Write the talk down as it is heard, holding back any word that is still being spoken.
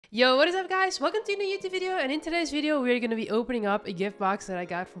Yo, what is up guys? Welcome to a new YouTube video, and in today's video we're going to be opening up a gift box that I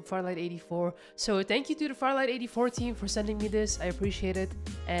got from Farlight84. So thank you to the Farlight84 team for sending me this. I appreciate it.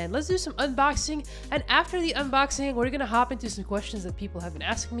 And let's do some unboxing, and after the unboxing we're going to hop into some questions that people have been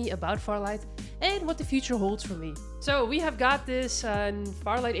asking me about Farlight and what the future holds for me. So we have got this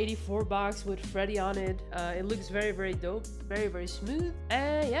Farlight84 box with Freddy on it. It looks very dope, very smooth,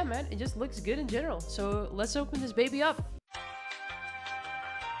 and yeah man, it just looks good in general. So let's open this baby up.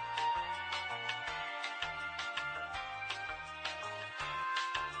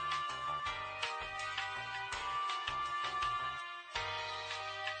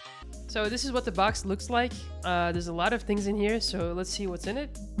 So this is what the box looks like. There's a lot of things in here, so let's see what's in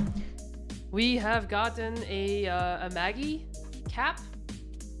it. We have gotten a Maggie cap.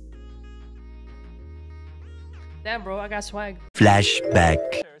 Damn bro, I got swag.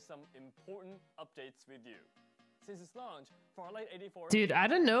 Flashback. Share some important updates with you. Since its launch, Farlight84. Dude, I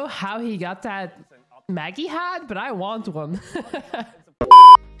don't know how he got that Maggie hat, but I want one.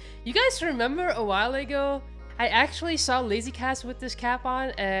 You guys remember a while ago, I actually saw Lazy Cats with this cap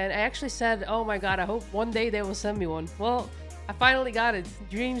on, and I actually said, oh my god, I hope one day they will send me one. Well, I finally got it.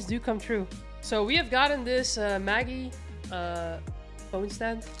 Dreams do come true. So we have gotten this Maggie phone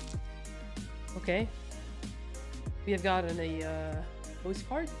stand. Okay. We have gotten a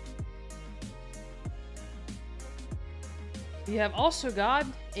postcard. We have also got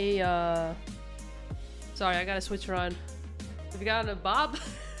a sorry, I gotta switch around. We've gotten a bob.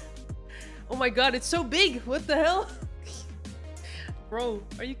 Oh my god, it's so big! What the hell? Bro,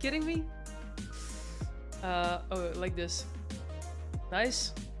 are you kidding me? Oh, like this.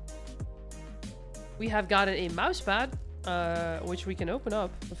 Nice. We have gotten a mouse pad, which we can open up,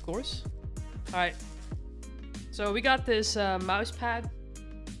 of course. Alright. So we got this mouse pad.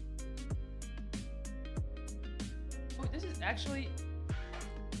 Oh, this is actually...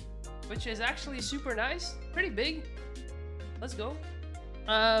 which is actually super nice. Pretty big. Let's go.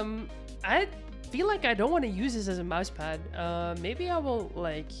 I feel like I don't want to use this as a mouse pad. Maybe I will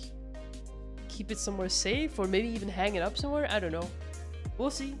like keep it somewhere safe, or maybe even hang it up somewhere. I don't know.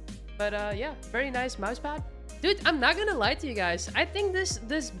 We'll see. But yeah, very nice mouse pad. Dude, I'm not gonna lie to you guys. I think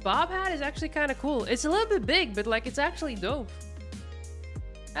this bob hat is actually kind of cool. It's a little bit big, but like it's actually dope.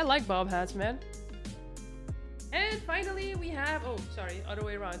 I like bob hats, man. And finally we have, oh sorry, other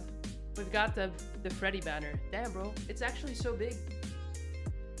way around. We've got the Freddy banner. Damn bro, it's actually so big.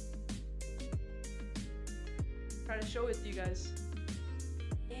 Try to show it to you guys.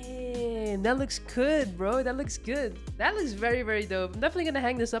 Damn, that looks good, bro. That looks good. That looks very dope. I'm definitely gonna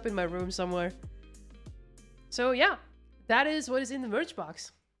hang this up in my room somewhere. So yeah, that is what is in the merch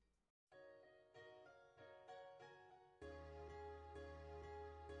box.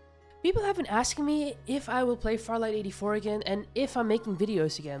 People have been asking me if I will play Farlight84 again and if I'm making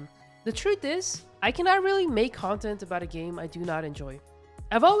videos again. The truth is, I cannot really make content about a game I do not enjoy.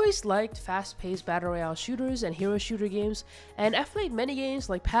 I've always liked fast-paced battle royale shooters and hero shooter games, and I've played many games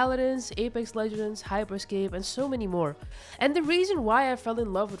like Paladins, Apex Legends, Hyperscape, and so many more. And the reason why I fell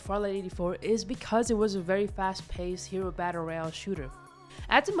in love with Farlight84 is because it was a very fast-paced hero battle royale shooter.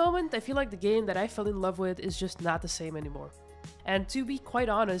 At the moment, I feel like the game that I fell in love with is just not the same anymore. And to be quite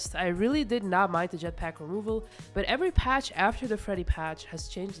honest, I really did not mind the jetpack removal, but every patch after the Freddy patch has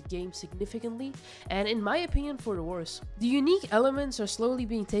changed the game significantly, and in my opinion for the worse. The unique elements are slowly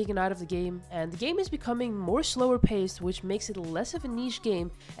being taken out of the game, and the game is becoming more slower paced, which makes it less of a niche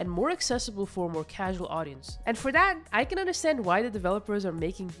game and more accessible for a more casual audience. And for that, I can understand why the developers are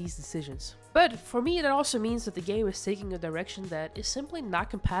making these decisions. But for me, that also means that the game is taking a direction that is simply not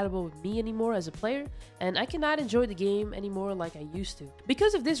compatible with me anymore as a player, and I cannot enjoy the game anymore like I used to.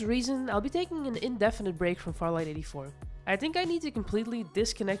 Because of this reason, I'll be taking an indefinite break from Farlight84. I think I need to completely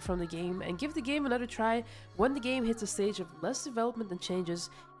disconnect from the game and give the game another try when the game hits a stage of less development and changes,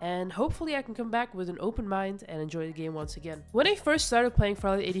 and hopefully I can come back with an open mind and enjoy the game once again. When I first started playing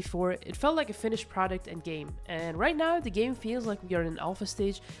Farlight84, it felt like a finished product and game, and right now the game feels like we are in an alpha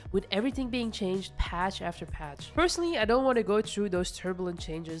stage with everything being changed patch after patch. Personally, I don't want to go through those turbulent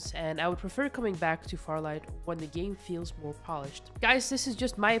changes, and I would prefer coming back to Farlight when the game feels more polished. Guys, this is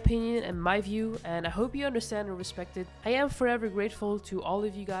just my opinion and my view, and I hope you understand and respect it. I am forever grateful to all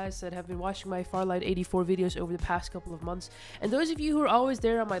of you guys that have been watching my Farlight84 videos over the past couple of months, and those of you who are always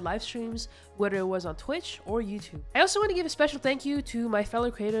there on my live streams, whether it was on Twitch or YouTube. I also want to give a special thank you to my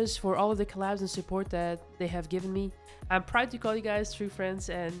fellow creators for all of the collabs and support that they have given me. I'm proud to call you guys true friends,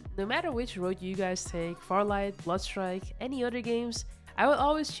 and no matter which road you guys take, Farlight, Bloodstrike, any other games, I will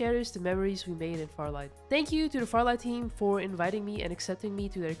always cherish the memories we made in Farlight. Thank you to the Farlight team for inviting me and accepting me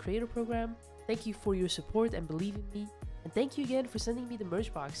to their creator program. Thank you for your support and believing in me. And thank you again for sending me the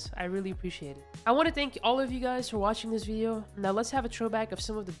merch box. I really appreciate it. I want to thank all of you guys for watching this video. Now let's have a throwback of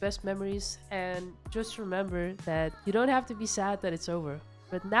some of the best memories. And just remember that you don't have to be sad that it's over.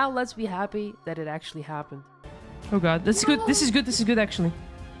 But now let's be happy that it actually happened. Oh god, that's good. This is good. This is good actually.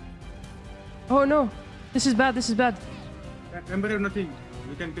 Oh no. This is bad. This is bad. Ember have nothing.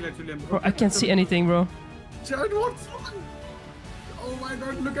 We can kill actually Ember. Bro, I can't see anything, bro. Chad, what's on? Oh my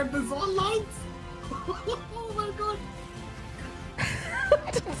god, look at this all lights. Oh my god.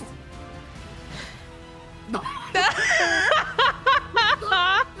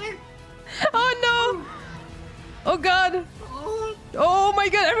 Oh no. Oh god. Oh my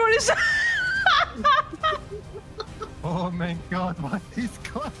god, everyone is... Oh my god, what is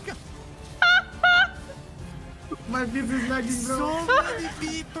going on? My piece is lagging, bro. So many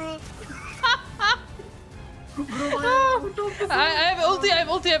people! I have ulti, I have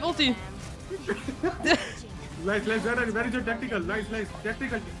ulti, I have ulti. Lights, where is your tactical? Lights,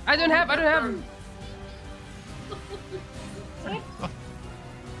 tactical. I don't have.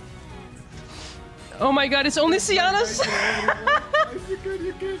 Oh my god, it's only Sienna's.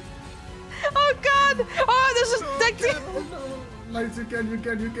 You can. Oh god. Oh, this is tactic. Lights, you can.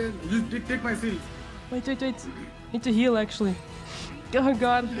 You take my seals. Wait. Need to heal actually. Oh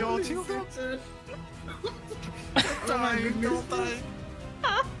god. Yo, chill out. Don't die.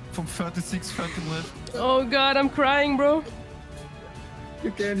 From 36, 30 left. Oh god, I'm crying, bro.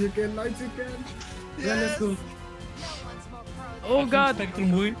 You can, lights, you can. Yeah, let's go. Oh god.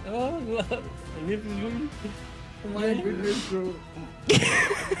 Spectrum boy. Oh, live is going. Oh my goodness, bro.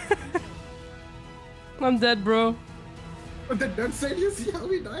 I'm dead, bro. On the dark side, you see how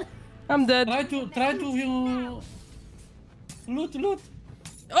we die? I'm dead. Try to loot.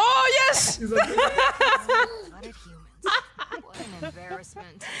 Oh yes! He's okay. What an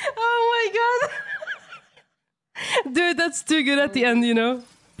embarrassment. Oh my god. Dude, that's too good at the end, you know?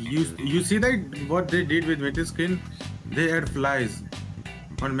 You see that what they did with Metis skin? They add flies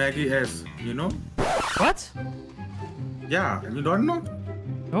on Maggie S, you know? What? Yeah, you don't know?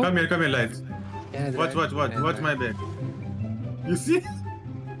 No. Come here, lights. Watch my back. You see?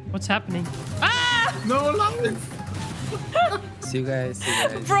 What's happening? Ah! No lights! See you guys.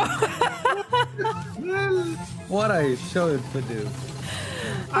 Bro! What I showed for this.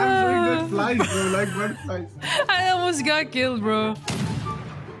 I'm doing that flies, bro, like bird flies. I almost got killed, bro.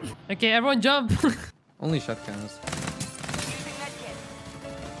 Okay, everyone jump. Only shotguns.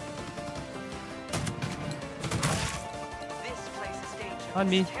 On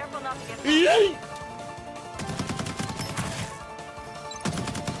me.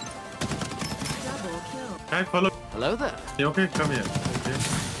 Hey, follow. Hello there. You okay? Come here. Okay.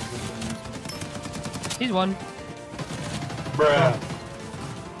 He's one. Bruh.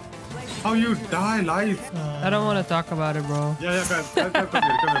 How you die, lights? I don't want to talk about it, bro. Yeah, come here,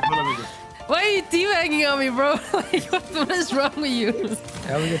 follow me. Why are you teabagging on me, bro? Like, what is wrong with you?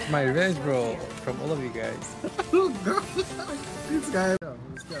 I will get my revenge, bro, from all of you guys. This guy.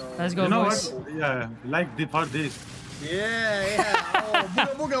 Let's go, You know boys. what? Yeah, like for this. Yeah. Oh,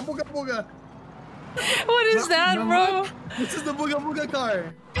 booga. What is that, bro? This is the booga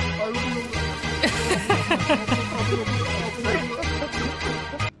car.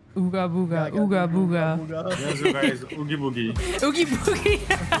 Ooga booga. Yes, you guys, oogie boogie. Oogie boogie.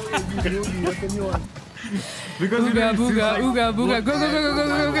 Because Ooga booga.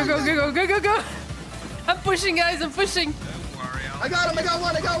 Go. I'm pushing, guys. I'm pushing. I got one.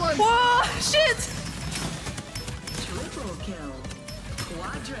 Whoa, shit. Triple kill.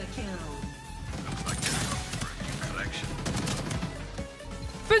 Quadra kill.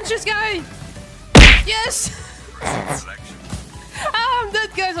 Punch this guy. Yes. Ah, I'm dead,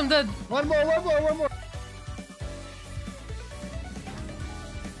 guys. I'm dead. One more.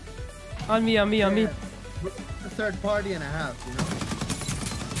 On me. A third party and a half, you know?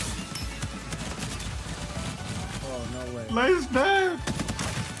 Oh, no way. Nice dead.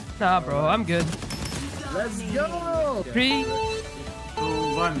 Nah, bro. I'm good. Let's go! 3. 2,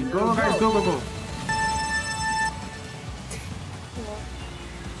 1. Go, guys. Go.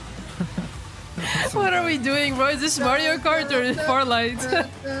 What are we doing, bro? Is this Mario Kart or Farlight?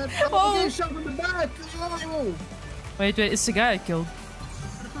 Oh! Shot in the back! Oh! Wait. It's the guy I killed.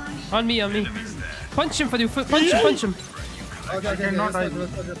 On me. Punch him, Fadu. Punch him. Okay. cannot Punch.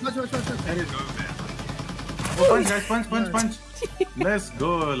 Oh, punch, guys. Punch. Let's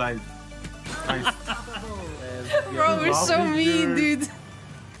go, like. Nice. Bro, we're so mean, dude.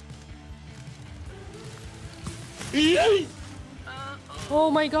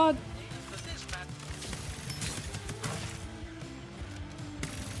 Oh my god.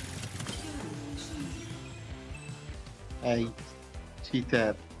 Hey,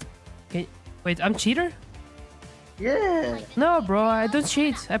 cheater. Okay, wait, I'm cheater? Yeah. No, bro, I don't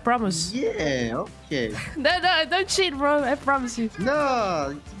cheat. I promise. Yeah. Okay. No, I don't cheat, bro. I promise you.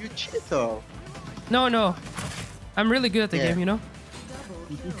 No, you cheater. No. I'm really good at the Yeah. game, you know?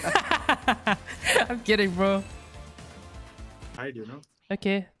 I'm kidding, bro. Hide, you know.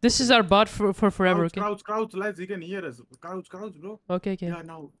 Okay, this is our bot for forever, okay? Crouch, lads, he can hear us. Crouch, bro. Okay. Yeah,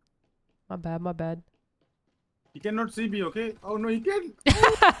 now. My bad. He cannot see me, okay? Oh, no, he can.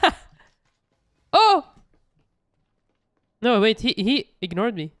 Oh! No, wait, he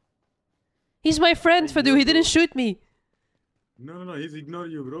ignored me. He's my friend, Fadu. He didn't shoot me. No, he's ignore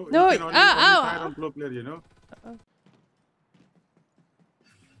you, bro. No, he can only fire on pro player, you know.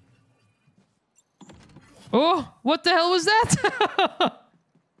 Oh, what the hell was that?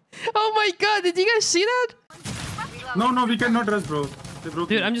 Oh my god, did you guys see that? No, we cannot rush, bro. They broke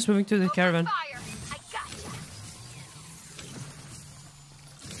Dude, me. I'm just moving to the caravan.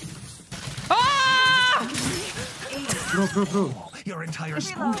 Ah! Bro. Your entire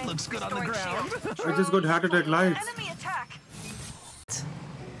squad looks good on the ground. I just got heart attack lights.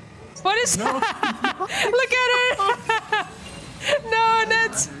 What is that? Look at her! No,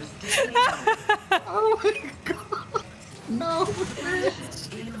 Nets! Oh my god. No.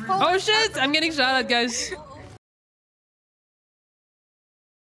 Oh shit! I'm getting shot at, guys.